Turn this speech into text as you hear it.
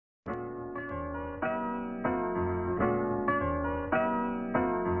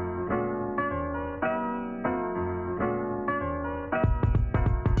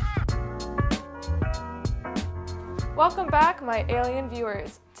Welcome back, my alien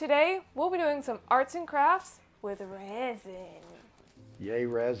viewers. Today, we'll be doing some arts and crafts with resin. Yay,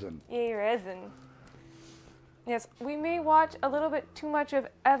 resin. Yay, resin. Yes, we may watch a little bit too much of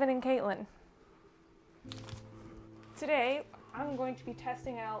Evan and Caitlin. Today, I'm going to be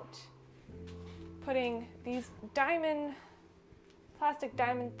testing out putting these plastic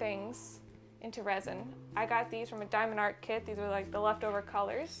diamond things into resin. I got these from a diamond art kit. These are like the leftover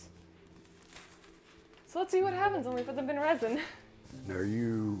colors. So let's see what happens when we put them in resin. Are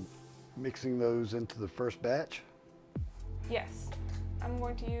you mixing those into the first batch? Yes. I'm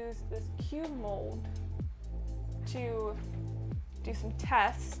going to use this cube mold to do some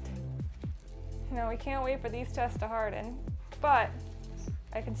tests. Now we can't wait for these tests to harden, but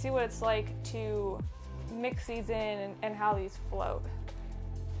I can see what it's like to mix these in and how these float.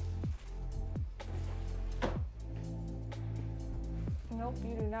 Nope,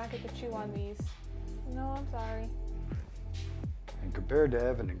 you do not get to chew on these. No, I'm sorry. And compared to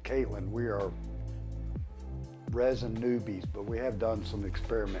Evan and Caitlin, we are resin newbies, but we have done some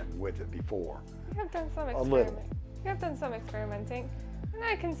experimenting with it before. We have done some A little. We have done some experimenting, and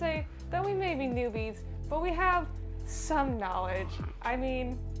I can say that we may be newbies, but we have some knowledge. I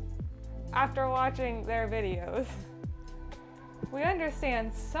mean, after watching their videos, we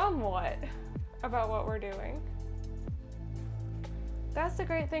understand somewhat about what we're doing. That's the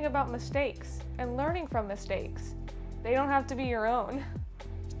great thing about mistakes and learning from mistakes. They don't have to be your own.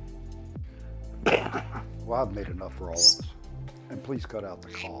 Well, I've made enough for all of us. And please cut out the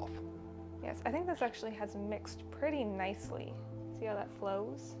cough. Yes, I think this actually has mixed pretty nicely. See how that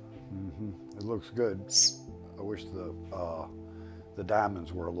flows? Mm-hmm. It looks good. I wish the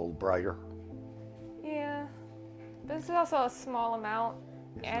diamonds were a little brighter. Yeah, this is also a small amount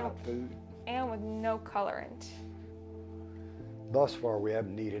It's not food. and with no colorant. Thus far, we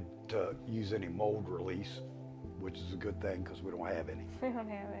haven't needed to use any mold release, which is a good thing because we don't have any. We don't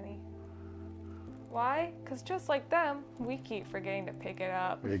have any. Why? Because just like them, we keep forgetting to pick it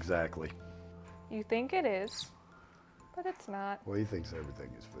up. Exactly. You think it is, but it's not. Well, he thinks everything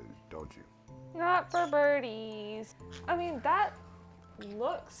is food, don't you? Not for birdies. I mean, that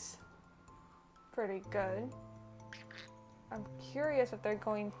looks pretty good. I'm curious if they're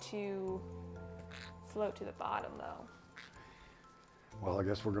going to float to the bottom though. Well, I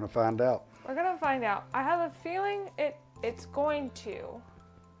guess we're going to find out. We're gonna find out. I have a feeling it's going to,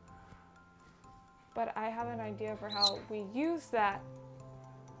 but I have an idea for how we use that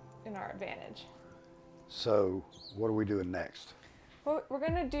in our advantage. So, what are we doing next? Well, we're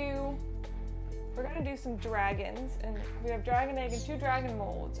gonna do some dragons, and we have dragon egg and 2 dragon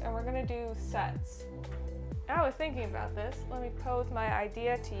molds, and we're gonna do sets. And I was thinking about this. Let me pose my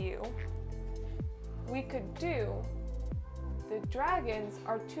idea to you. We could do the dragons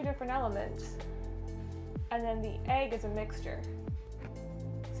are 2 different elements, and then the egg is a mixture.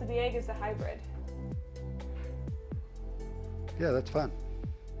 So the egg is the hybrid. Yeah, that's fun.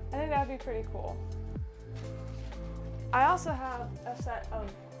 I think that would be pretty cool. I also have a set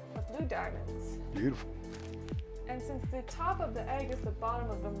of blue diamonds. Beautiful. And since the top of the egg is the bottom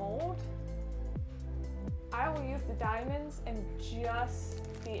of the mold, I will use the diamonds and just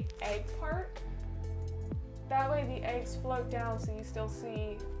the egg part. That way the eggs float down so you still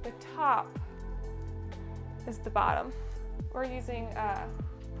see the top is the bottom. We're using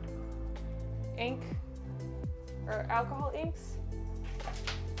ink or alcohol inks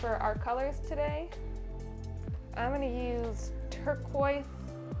for our colors today. I'm gonna use turquoise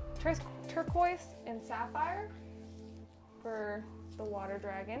and sapphire for the water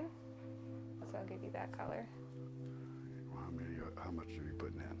dragon. So I'll give you that color. How much are you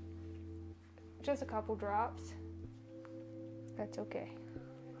putting in? Just a couple drops. That's okay.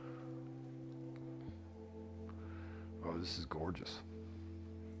 Oh, this is gorgeous.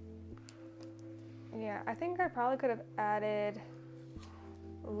 Yeah, I think I probably could have added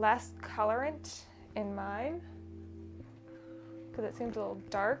less colorant in mine because it seems a little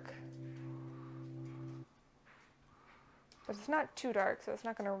dark. But it's not too dark, so it's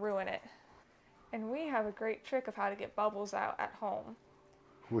not going to ruin it. And we have a great trick of how to get bubbles out at home.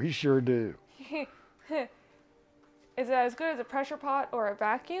 We sure do. Is it as good as a pressure pot or a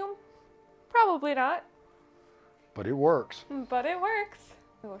vacuum? Probably not. But it works. But it works.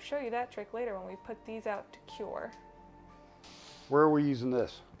 We will show you that trick later when we put these out to cure. Where are we using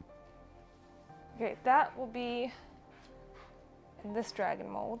this? Okay, that will be in this dragon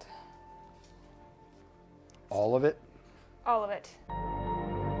mold. All of it? All of it.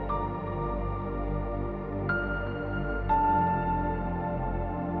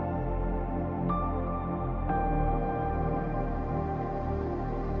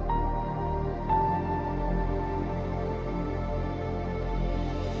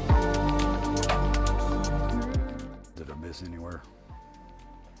 crevice anywhere?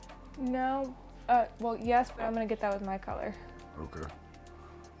 No. Well, yes, but I'm gonna get that with my color. Okay.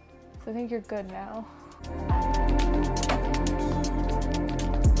 So I think you're good now.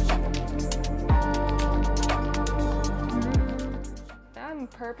 I'm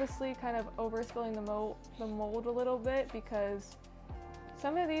purposely kind of overspilling the mold a little bit because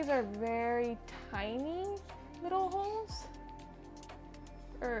some of these are very tiny little holes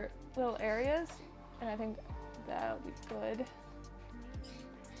or little areas, and I think that'll be good.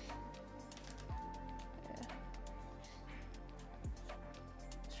 Yeah.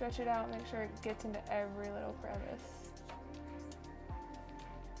 Stretch it out, make sure it gets into every little crevice.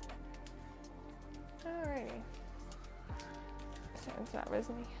 Alrighty. So it's not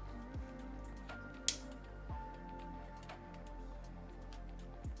resiny.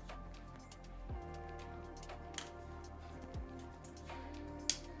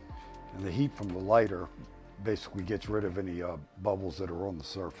 And the heat from the lighter basically gets rid of any bubbles that are on the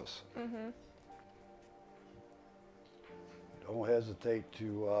surface. Mm-hmm. Don't hesitate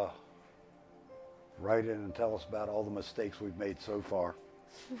to write in and tell us about all the mistakes we've made so far.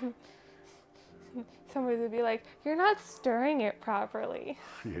 Somebody would be like, "You're not stirring it properly."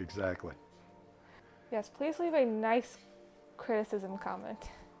 Yeah, exactly. Yes, please leave a nice criticism comment.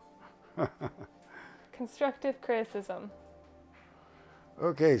 Constructive criticism.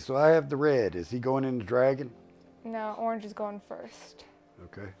 Okay, so I have the red. Is he going into dragon? No, orange is going first.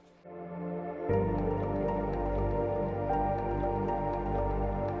 Okay.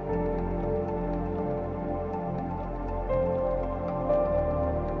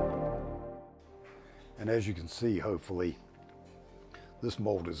 And as you can see, hopefully, this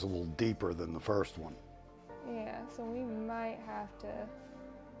mold is a little deeper than the first one. Yeah, so we might have to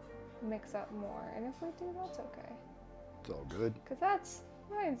mix up more. And if we do, that's okay. It's all good. Because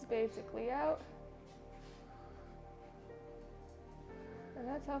mine's basically out. And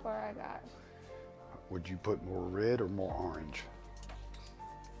that's how far I got. Would you put more red or more orange?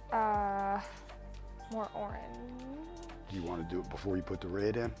 More orange. Do you want to do it before you put the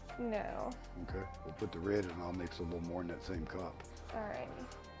red in? No. Okay, we'll put the red and I'll mix a little more in that same cup. Alrighty.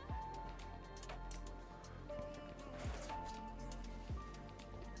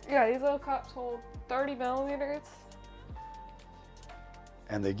 Yeah, these little cups hold 30 milliliters.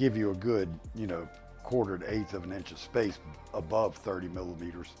 And they give you a good, quarter to eighth of an inch of space above 30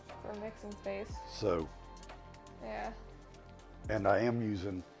 millimeters. For mixing space. So, yeah. And I am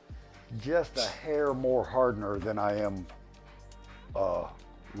using just a hair more hardener than I am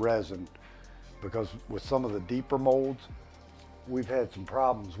resin, because with some of the deeper molds, we've had some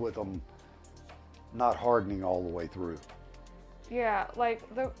problems with them not hardening all the way through. Yeah, like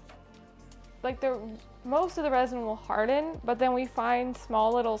the most of the resin will harden, but then we find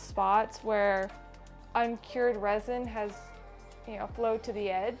small little spots where uncured resin has, flowed to the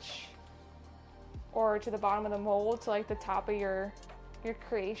edge or to the bottom of the mold, so like the top of your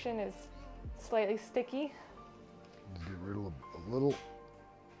creation is slightly sticky. Get rid of a little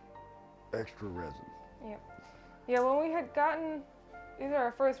extra resin. Yep. Yeah, when we had gotten, these are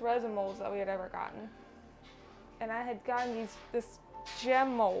our first resin molds that we had ever gotten. And I had gotten this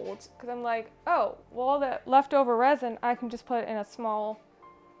gem mold, because I'm like, oh, well, all the leftover resin, I can just put it in a small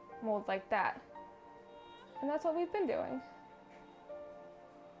mold like that. And that's what we've been doing.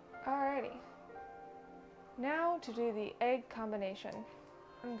 Alrighty. Now to do the egg combination,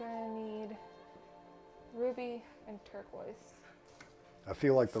 I'm gonna need ruby and turquoise. I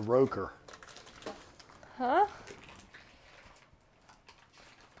feel like the roker. Huh?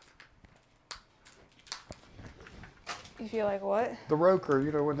 You feel like what? The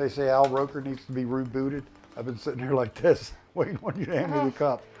roker, when they say Al Roker needs to be rebooted, I've been sitting here like this, waiting on you to hand me the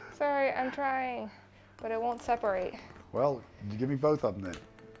cup. Sorry, I'm trying, but it won't separate. Well, give me both of them then.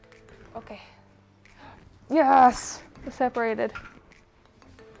 Okay. Yes! It's separated.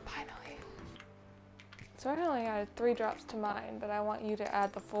 Finally. So I only added 3 drops to mine, but I want you to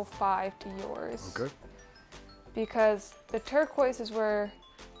add the full 5 to yours. Okay. Because the turquoise is where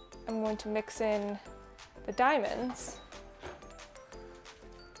I'm going to mix in the diamonds.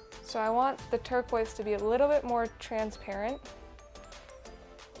 So I want the turquoise to be a little bit more transparent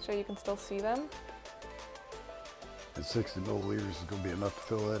so you can still see them. And 60 milliliters is going to be enough to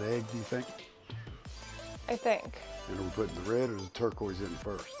fill that egg, do you think? I think. And are we putting the red or the turquoise in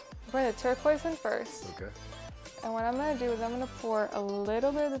first? Put the turquoise in first. Okay. And what I'm going to do is I'm going to pour a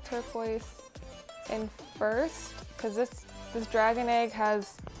little bit of the turquoise in first, because this dragon egg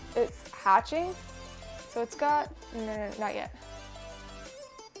it's hatching. So it's got, no, not yet.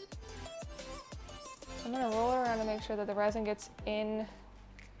 I'm gonna roll it around to make sure that the resin gets into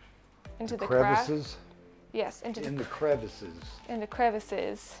the crevices? Yes, in the crevices. In the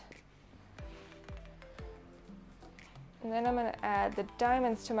crevices. And then I'm going to add the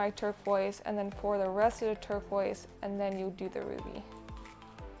diamonds to my turquoise, and then pour the rest of the turquoise, and then you do the ruby.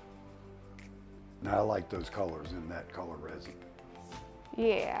 Now I like those colors in that color resin.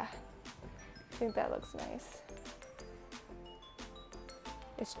 Yeah, I think that looks nice.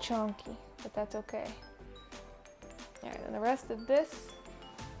 It's chunky, but that's okay. All right, and the rest of this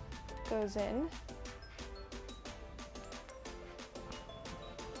goes in.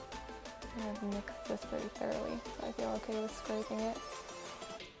 I've mixed this pretty thoroughly, so I feel okay with scraping it.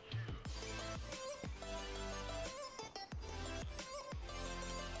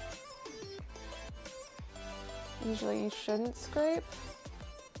 Usually you shouldn't scrape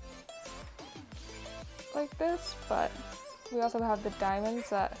like this, but we also have the diamonds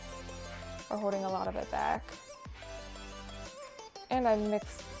that are holding a lot of it back. And I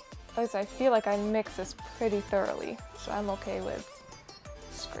mixed, at least I feel like I mixed this pretty thoroughly, so I'm okay with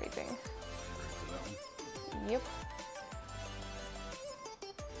scraping. Yep.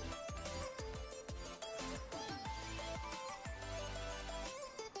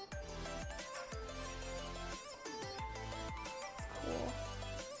 Cool.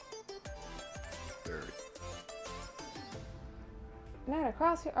 Very. Now to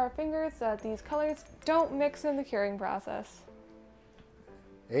cross our fingers that these colors don't mix in the curing process.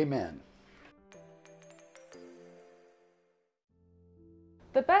 Amen.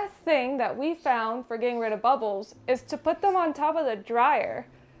 The best thing that we found for getting rid of bubbles is to put them on top of the dryer.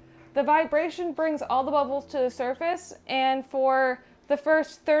 The vibration brings all the bubbles to the surface, and for the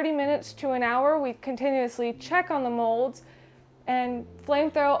first 30 minutes to an hour, we continuously check on the molds and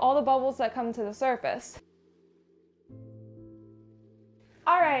flame throw all the bubbles that come to the surface.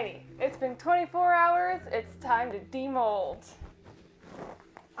 Alrighty, it's been 24 hours, it's time to demold.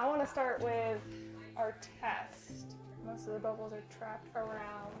 I want to start with our test. Most of the bubbles are trapped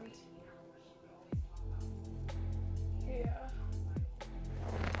around. Yeah.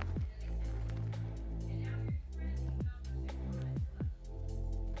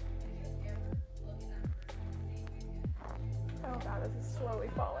 Oh god, this is slowly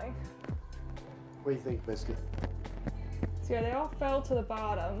falling. What do you think, Biscuit? So yeah, they all fell to the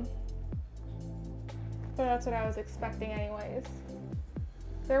bottom. But that's what I was expecting anyways.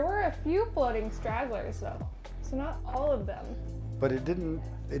 There were a few floating stragglers though. So not all of them. But it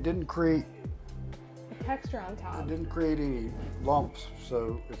didn't create The texture on top. It didn't create any lumps,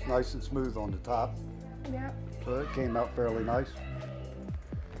 so it's nice and smooth on the top. Yep. So it came out fairly nice.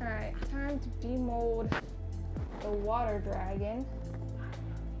 Alright, time to demold the water dragon.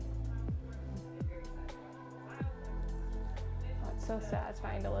 Oh, it's so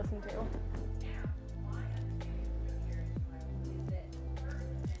satisfying to listen to.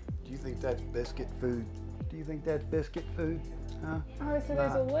 Do you think that's biscuit food? Do you think that's biscuit food? Huh? Obviously,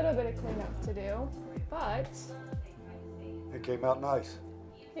 there's a little bit of cleanup to do, but It came out nice.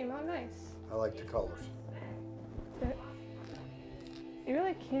 it came out nice. I like the colors. You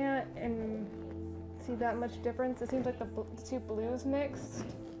really can't see that much difference. It seems like the two blues mixed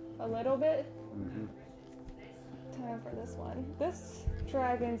a little bit. Mm-hmm. Time for this one. This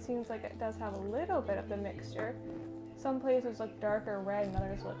dragon seems like it does have a little bit of the mixture. Some places look darker red and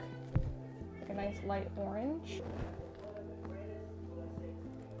others look like a nice light orange.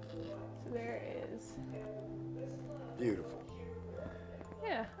 So there it is. Beautiful.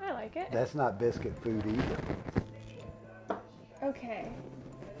 Yeah, I like it. That's not biscuit food either. Okay.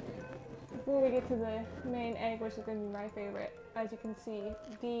 Before we get to the main egg, which is going to be my favorite, as you can see,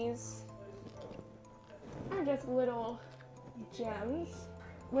 these are just little gems.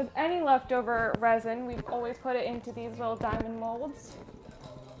 With any leftover resin, we've always put it into these little diamond molds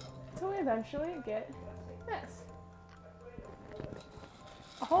until we eventually get this.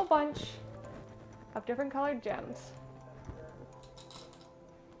 A whole bunch of different colored gems,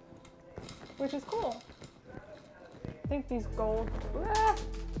 which is cool. I think these gold,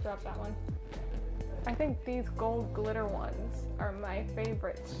 drop that one. I think these gold glitter ones are my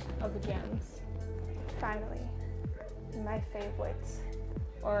favorites of the gems. Finally, my favorites,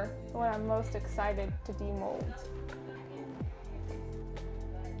 or what I'm most excited to demold.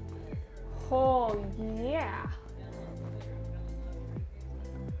 Oh yeah,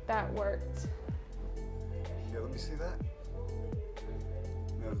 that worked. Yeah, let me see that.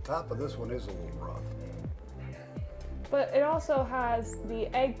 Now the top of this one is a little rough. But it also has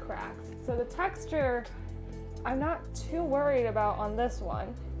the egg cracks, so the texture I'm not too worried about on this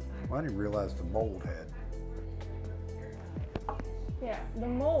one. Well, I didn't realize the mold had. Yeah, the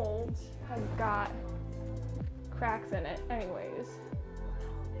mold has got cracks in it anyways.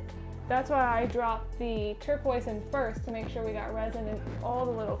 That's why I dropped the turquoise in first to make sure we got resin in all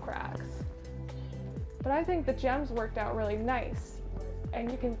the little cracks. But I think the gems worked out really nice.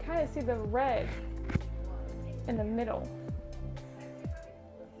 And you can kind of see the red in the middle.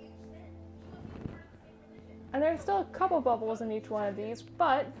 And there's still a couple bubbles in each one of these,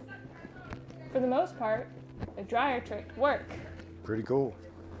 but for the most part, the dryer tricks work. Pretty cool.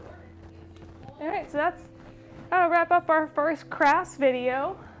 All right, so that'll wrap up our first crafts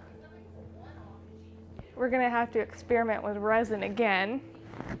video. We're gonna have to experiment with resin again.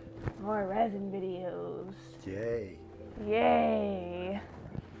 More resin videos. Yay. Yay.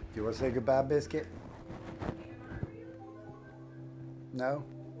 Do you want to say goodbye, Biscuit? No?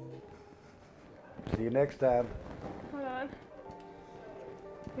 See you next time. Hold on.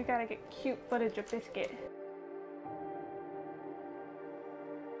 We gotta get cute footage of Biscuit.